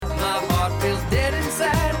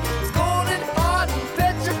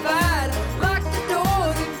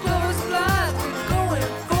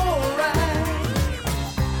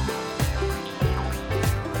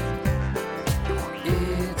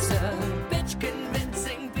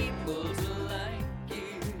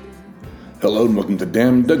Hello and welcome to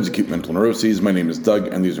Damn Doug's Acute Mental Neuroses. My name is Doug,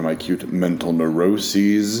 and these are my acute mental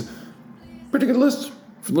neuroses. Pretty good list.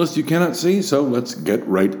 For the list you cannot see, so let's get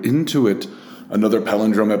right into it. Another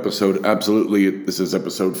palindrome episode, absolutely. This is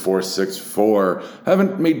episode 464.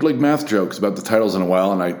 Haven't made math jokes about the titles in a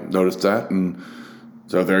while, and I noticed that, and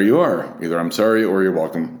so there you are. Either I'm sorry or you're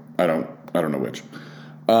welcome. I don't know which.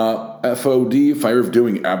 FOD, Fire of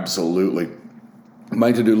Doing, absolutely.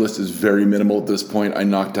 My to-do list is very minimal at this point. I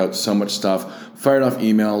knocked out so much stuff, fired off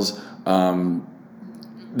emails,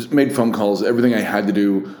 just made phone calls. Everything I had to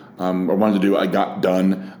do or wanted to do, I got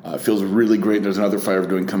done. Feels really great. There's another Fire of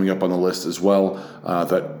Doing coming up on the list as well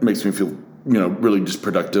that makes me feel, really just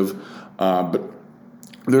productive. But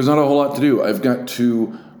there's not a whole lot to do. I've got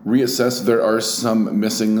to reassess. There are some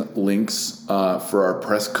missing links for our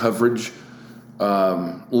press coverage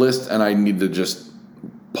list, and I need to just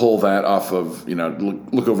pull that off of,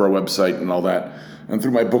 look over our website and all that, and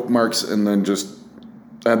through my bookmarks, and then just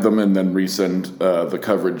add them and then resend the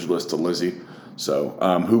coverage list to Lizzie. So,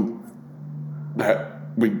 I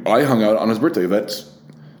hung out on his birthday. That's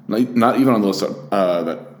not even on the list.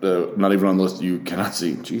 Not even on the list you cannot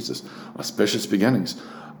see. Jesus, auspicious beginnings.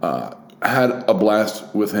 Had a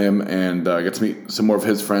blast with him and got to meet some more of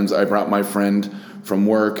his friends. I brought my friend from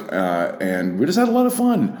work, and we just had a lot of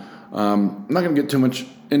fun. I'm not going to get too much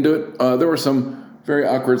into it. There were some very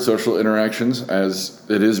awkward social interactions, as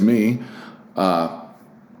it is me,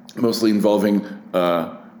 mostly involving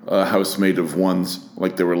a housemate of ones,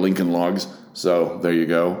 like they were Lincoln Logs. So there you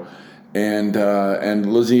go. And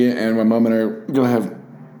Lizzie and my mom and I are going to have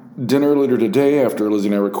dinner later today after Lizzie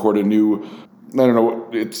and I record a new, I don't know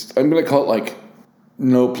what I'm going to call it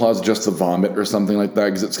No Applause, Just the Vomit or something like that,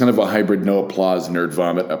 because it's kind of a hybrid No Applause, Nerd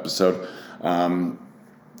Vomit episode.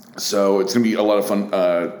 So it's going to be a lot of fun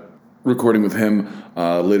recording with him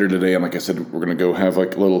later today. And like I said, we're going to go have a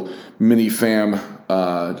little mini fam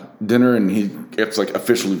dinner, and he gets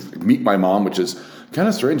officially meet my mom, which is kind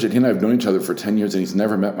of strange that he and I have known each other for 10 years and he's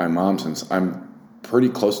never met my mom since I'm pretty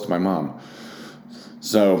close to my mom.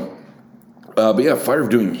 So, but yeah, Fire of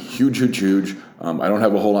Doing, huge. I don't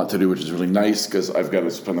have a whole lot to do, which is really nice because I've got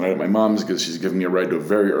to spend the night at my mom's because she's giving me a ride to a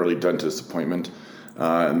very early dentist appointment.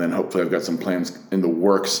 And then hopefully I've got some plans in the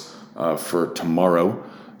works for tomorrow,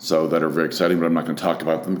 so that are very exciting, but I'm not going to talk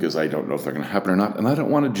about them because I don't know if they're going to happen or not, and I don't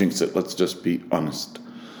want to jinx it. Let's just be honest.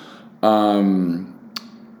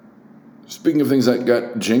 Speaking of things that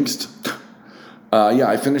got jinxed,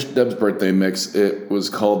 I finished Deb's birthday mix. It was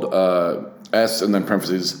called S and then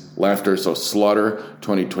parentheses Laughter, so Slaughter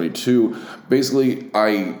 2022. Basically,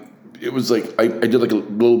 I did a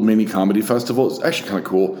little mini comedy festival. It's actually kind of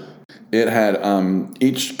cool. It had,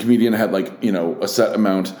 each comedian had a set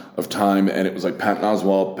amount of time, and it was Patton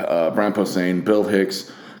Oswalt, Brian Posehn, Bill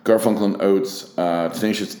Hicks, Garfunkel and Oates,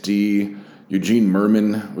 Tenacious D, Eugene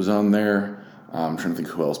Merman was on there. I'm trying to think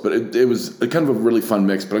who else, but it was kind of a really fun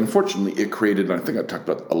mix, but unfortunately it created, and I think I talked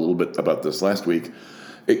about a little bit about this last week,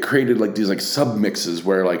 it created these sub mixes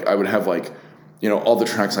where I would have all the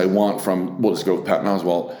tracks I want from, we'll just go with Patton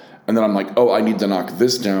Oswalt, and then I'm I need to knock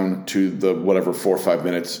this down to the whatever 4 or 5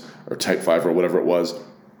 minutes or type 5 or whatever it was.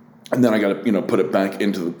 And then I got to, put it back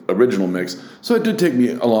into the original mix. So it did take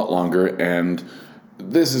me a lot longer. And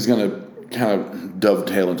this is going to kind of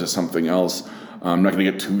dovetail into something else. I'm not going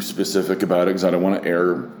to get too specific about it because I don't want to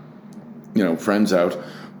air, friends out.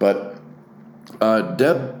 But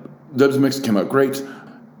Deb's mix came out great.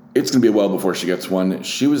 It's going to be a while before she gets one.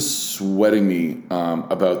 She was sweating me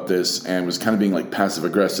about this and was kind of being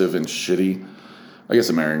passive-aggressive and shitty. I guess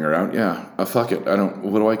I'm airing her out. Yeah, fuck it.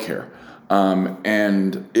 What do I care?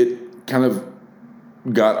 And it kind of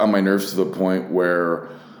got on my nerves to the point where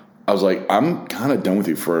I was I'm kind of done with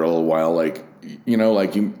you for a little while.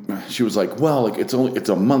 She was it's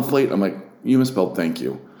a month late. I'm you misspelled thank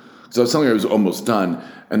you. So I was telling her I was almost done.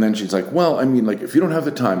 And then she's if you don't have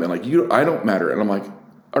the time, then I don't matter. And I'm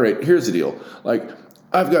all right, here's the deal.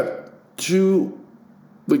 I've got two,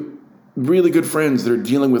 really good friends that are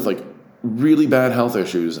dealing with, really bad health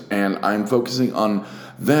issues, and I'm focusing on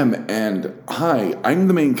them, and hi, I'm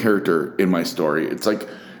the main character in my story. It's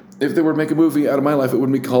if they were to make a movie out of my life, it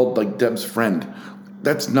wouldn't be called, Deb's Friend.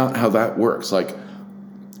 That's not how that works.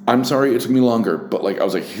 I'm sorry it took me longer, but, I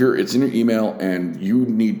was here, it's in your email, and you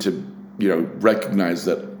need to, recognize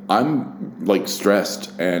that I'm,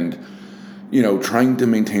 stressed and trying to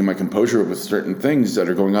maintain my composure with certain things that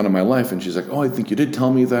are going on in my life. And she's I think you did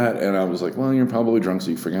tell me that. And I was well, you're probably drunk,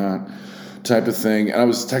 so you forgot, type of thing. And I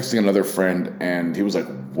was texting another friend, and he was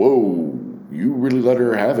whoa, you really let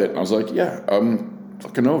her have it. And I was yeah, I'm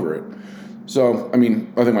fucking over it. So, I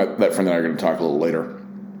think that friend and I are going to talk a little later.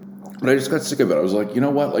 But I just got sick of it. I was you know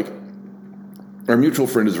what? our mutual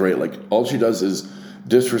friend is right. Like, all she does is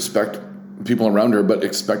disrespect people around her, but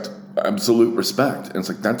expect absolute respect. And it's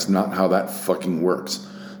like, that's not how that fucking works.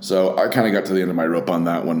 So I kind of got to the end of my rope on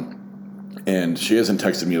that one. And she hasn't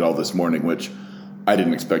texted me at all this morning, which I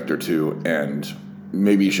didn't expect her to. And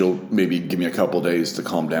maybe she'll give me a couple days to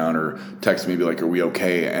calm down, or text me, be like, are we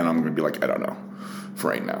okay? And I'm going to be like, I don't know for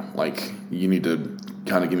right now. Like, you need to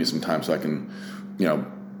kind of give me some time so I can,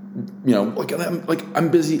 I'm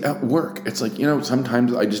busy at work. It's like,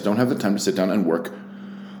 sometimes I just don't have the time to sit down and work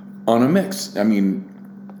on a mix. I mean,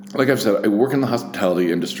 like I've said, I work in the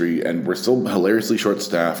hospitality industry, and we're still hilariously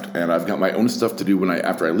short-staffed, and I've got my own stuff to do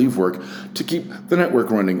after I leave work to keep the network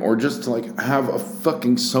running, or just to, like, have a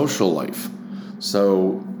fucking social life.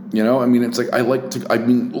 So, it's like,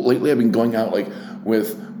 lately I've been going out, like,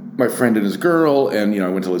 with my friend and his girl, and, I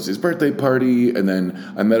went to Lizzie's birthday party, and then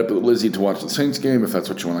I met up with Lizzie to watch the Saints game, if that's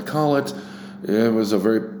what you want to call it. It was a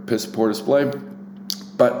very piss-poor display.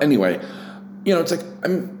 But anyway, it's like,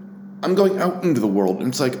 I'm going out into the world, and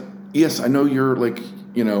it's like, yes, I know you're, like,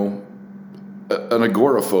 an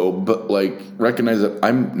agoraphobe, but, like, recognize that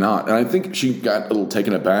I'm not. And I think she got a little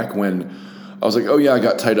taken aback when I was like, oh yeah, I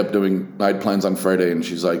got tied up I had plans on Friday, and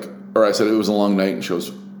she's like, or I said it was a long night, and she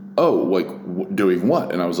goes, oh, like, doing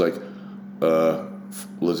what? And I was like,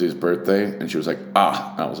 Lizzie's birthday, and she was like, and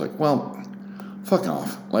I was like, well, fuck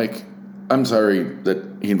off. Like, I'm sorry that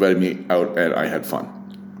he invited me out and I had fun.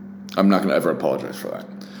 I'm not going to ever apologize for that.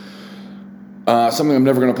 Something I'm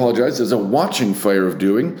never going to apologize is a watching fire of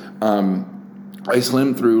doing. I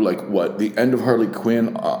slammed through, the end of Harley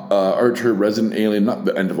Quinn, Archer, Resident Alien, not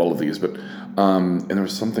the end of all of these, but, and there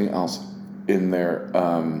was something else in there.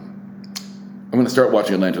 I'm going to start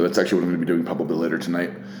watching Atlanta. That's actually what I'm going to be doing probably later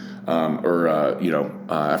tonight,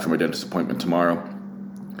 after my dentist appointment tomorrow.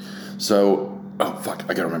 So, I got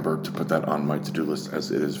to remember to put that on my to-do list,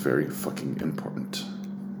 as it is very fucking important.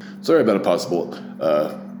 Sorry about a possible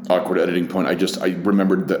awkward editing point. I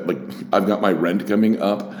remembered that, I've got my rent coming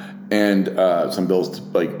up and some bills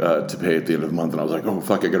to pay at the end of the month, and I was like, oh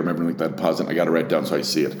fuck, I gotta remember to make that deposit. I gotta write it down so I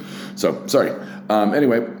see it. So sorry.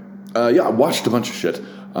 Anyway, I watched a bunch of shit,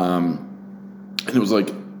 and it was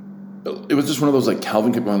just one of those,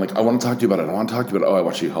 Calvin kept going, I want to talk to you about it. Oh, I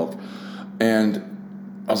watched She-Hulk, and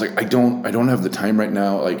I was like, I don't have the time right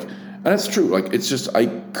now. And it's true. It's just I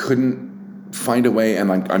couldn't find a way,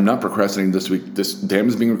 and I'm not procrastinating this week. This damn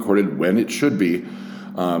is being recorded when it should be,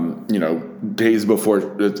 days before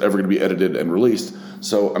it's ever going to be edited and released.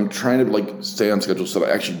 So I'm trying to stay on schedule so that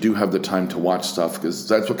I actually do have the time to watch stuff, because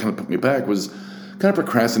that's what kind of put me back, was kind of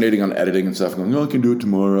procrastinating on editing and stuff, going, I can do it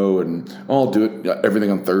tomorrow, and I'll do it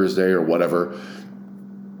everything on Thursday or whatever.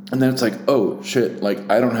 And then it's like, oh shit,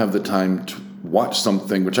 I don't have the time to watch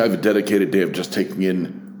something, which I have a dedicated day of just taking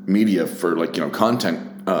in media for content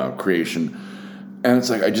creation, and it's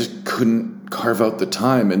like I just couldn't carve out the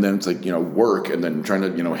time, and then it's work, and then trying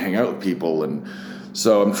to hang out with people, and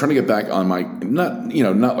so I'm trying to get back on my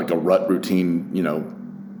not like a rut routine,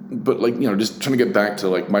 but just trying to get back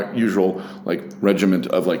to my usual regiment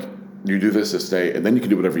of you do this day, and then you can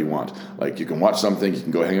do whatever you want. You can watch something, you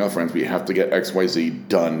can go hang out with friends, but you have to get XYZ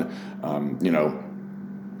done.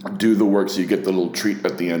 Do the work so you get the little treat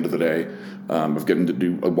at the end of the day of getting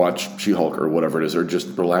to watch She-Hulk or whatever it is, or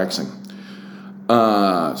just relaxing.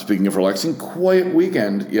 Speaking of relaxing, quiet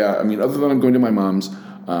weekend. Yeah, other than I'm going to my mom's,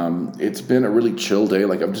 it's been a really chill day.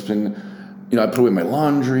 I've just been, I put away my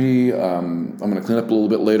laundry. I'm going to clean up a little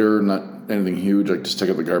bit later, not anything huge. Just take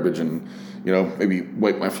out the garbage and, maybe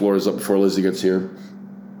wipe my floors up before Lizzie gets here.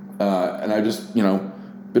 And I just,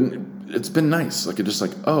 it's been nice.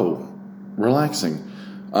 Relaxing.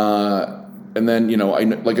 And then,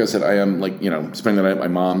 like I said, I am spending the night at my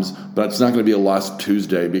mom's, but it's not going to be a last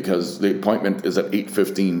Tuesday because the appointment is at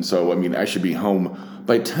 8:15. So, I should be home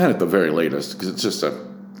by 10 at the very latest, because it's just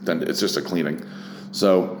a cleaning.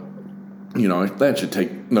 So, that should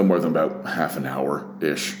take no more than about half an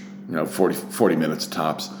hour-ish, 40 minutes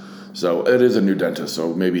tops. So it is a new dentist.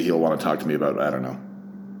 So maybe he'll want to talk to me about, I don't know,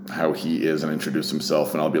 how he is and introduce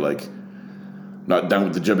himself. And I'll be like, not down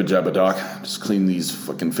with the jibba jabba, doc. Just clean these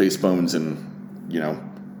fucking face bones and,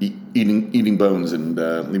 eating bones and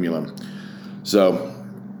leave me alone. So,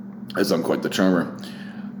 as I'm quite the charmer.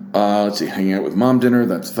 Let's see, hanging out with mom dinner,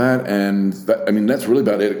 that's that. And, that's really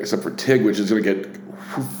about it, except for Tig, which is going to get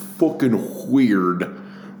fucking weird.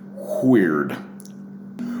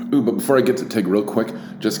 Ooh, but before I get to Tig real quick,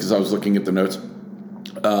 just because I was looking at the notes,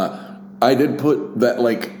 I did put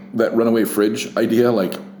that runaway fridge idea,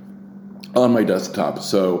 on my desktop.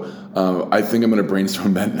 So I think I'm going to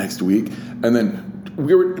brainstorm that next week. And then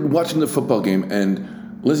we were watching the football game,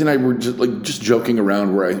 and Lizzie and I were just joking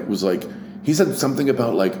around, where I was like, he said something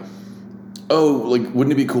about like, oh, like,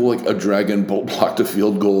 wouldn't it be cool, like, a dragon bolt blocked a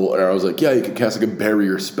field goal? And I was like, yeah, you could cast, like, a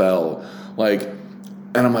barrier spell. Like,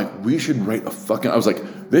 and I'm like, we should write a fucking... I was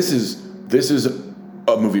like, this is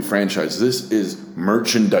a movie franchise. This is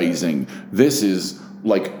merchandising. This is,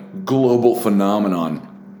 like, global phenomenon.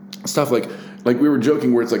 Stuff like we were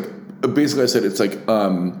joking where it's like... Basically, I said it's like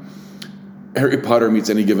Harry Potter meets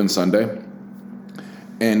Any Given Sunday.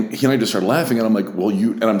 And he and I just started laughing, and I'm like, well,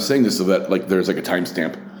 you... And I'm saying this so that, like, there's, like, a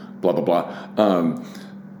timestamp. Blah, blah, blah.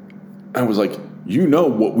 I was like, you know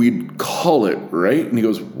what we'd call it, right? And he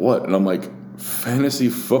goes, what? And I'm like, fantasy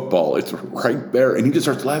football. It's right there. And he just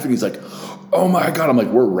starts laughing. He's like, oh my God. I'm like,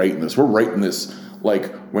 we're writing this. We're writing this.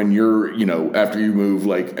 Like, when you're, after you move,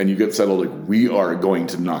 like, and you get settled, like, we are going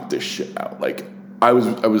to knock this shit out. Like, I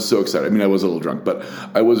was so excited. I mean, I was a little drunk, but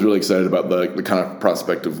I was really excited about the kind of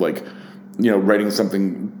prospect of, like, writing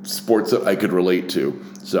something sports that I could relate to.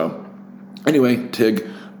 So, anyway, Tig...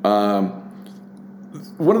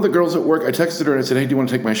 one of the girls at work, I texted her and I said, hey, do you want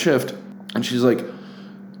to take my shift? And she's like,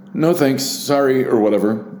 no thanks, sorry, or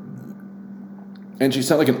whatever. And she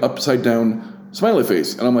sent like an upside down smiley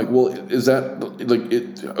face. And I'm like, well, is that like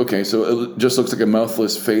it? Okay, so it just looks like a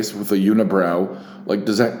mouthless face with a unibrow. Like,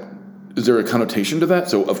 is there a connotation to that?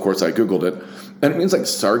 So of course I Googled it, and it means like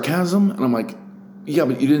sarcasm. And I'm like, yeah,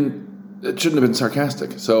 but it shouldn't have been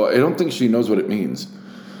sarcastic. So I don't think she knows what it means.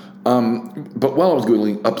 But while I was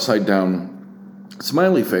Googling upside down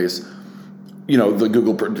smiley face, the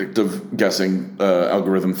Google predictive guessing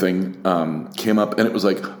algorithm thing came up, and it was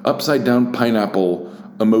like upside down pineapple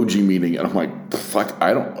emoji meaning. And I'm like, fuck,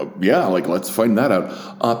 like, let's find that out.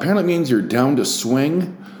 Apparently it means you're down to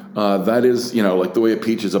swing. That is, like the way a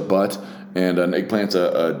peach is a butt and an eggplant's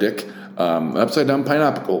a dick. Upside down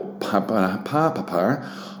pineapple,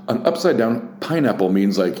 an upside down pineapple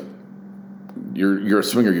means like, you're a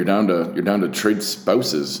swinger. You're down to trade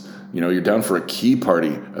spouses. You're down for a key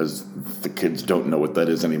party, as the kids don't know what that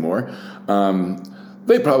is anymore.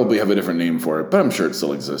 They probably have a different name for it, but I'm sure it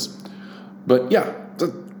still exists. But yeah,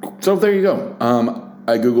 so there you go.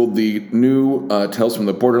 I Googled the new Tales from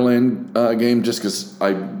the Borderland game just because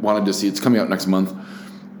I wanted to see. It's coming out next month.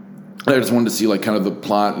 I just wanted to see like kind of the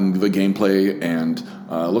plot and the gameplay, and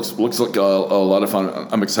looks like a lot of fun.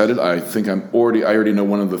 I'm excited. I think I already know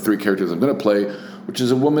one of the three characters I'm going to play, which is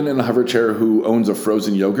a woman in a hover chair who owns a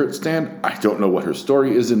frozen yogurt stand. I don't know what her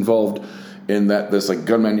story is involved in that. This like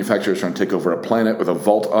gun manufacturer is trying to take over a planet with a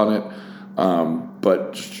vault on it,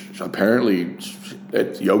 but apparently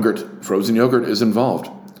frozen yogurt is involved.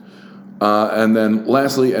 And then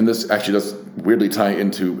lastly, and this actually does weirdly tie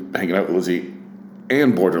into hanging out with Lizzie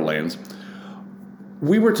and Borderlands.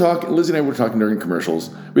 Lizzie and I were talking during commercials.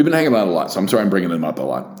 We've been hanging out a lot, so I'm sorry I'm bringing him up a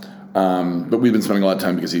lot. But we've been spending a lot of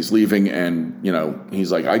time because he's leaving, and, he's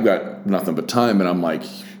like, I got nothing but time. And I'm like,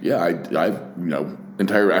 yeah, I've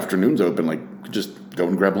entire afternoons open, like, just go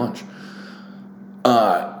and grab lunch.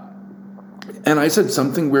 And I said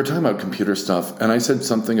something, we were talking about computer stuff, and I said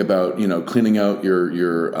something about, cleaning out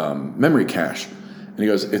your memory cache. And he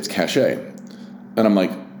goes, it's cache. And I'm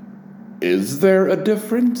like, is there a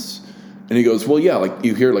difference? And he goes, well, yeah, like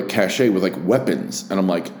you hear like cache with like weapons. And I'm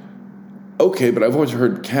like, okay, but I've always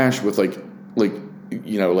heard cache with like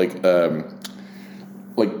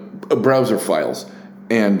browser files.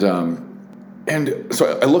 And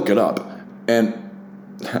so I look it up, and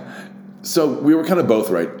so we were kind of both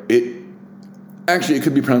right. It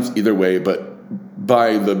could be pronounced either way, but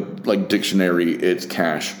by the like dictionary, it's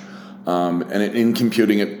cache. And in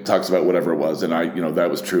computing, it talks about whatever it was, and that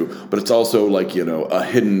was true. But it's also like, a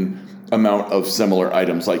hidden amount of similar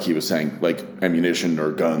items, like he was saying, like ammunition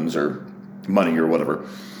or guns or money or whatever.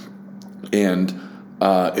 And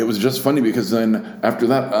it was just funny because then after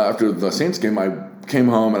that, after the Saints game, I came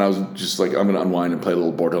home and I was just like, I'm going to unwind and play a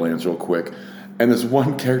little Borderlands real quick. And this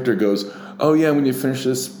one character goes, oh yeah, when you finish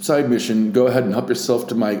this side mission, go ahead and help yourself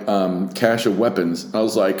to my cache of weapons. And I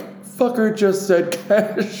was like, fucker just said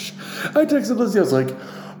cache. I texted Lizzie, I was like,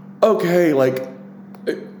 okay, like,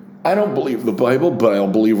 I don't believe the Bible, but I'll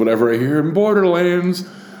believe whatever I hear in Borderlands.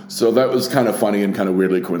 So that was kind of funny and kind of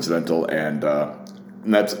weirdly coincidental, and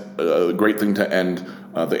that's a great thing to end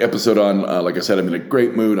the episode on. Like I said, I'm in a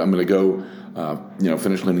great mood. I'm going to go,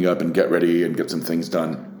 finish cleaning up and get ready and get some things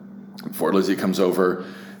done before Lizzie comes over.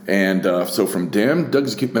 And so from Damn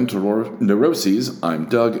Doug's Acute Mental Neuroses, I'm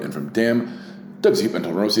Doug, and from Damn Doug's Acute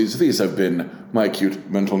Mental Neuroses, these have been my acute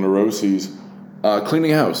mental neuroses.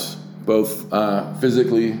 Cleaning house, both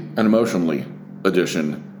physically and emotionally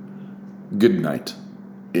edition. Good night,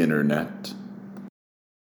 Internet.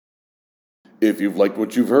 If you've liked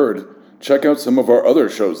what you've heard, check out some of our other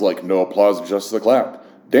shows like No Applause, Just the Clap,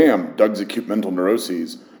 Damn, Doug's Acute Mental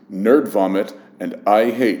Neuroses, Nerd Vomit, and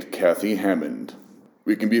I Hate Kathy Hammond.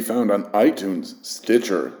 We can be found on iTunes,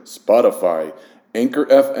 Stitcher, Spotify, Anchor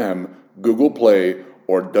FM, Google Play,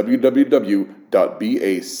 or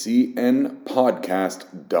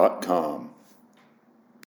www.bacnpodcast.com.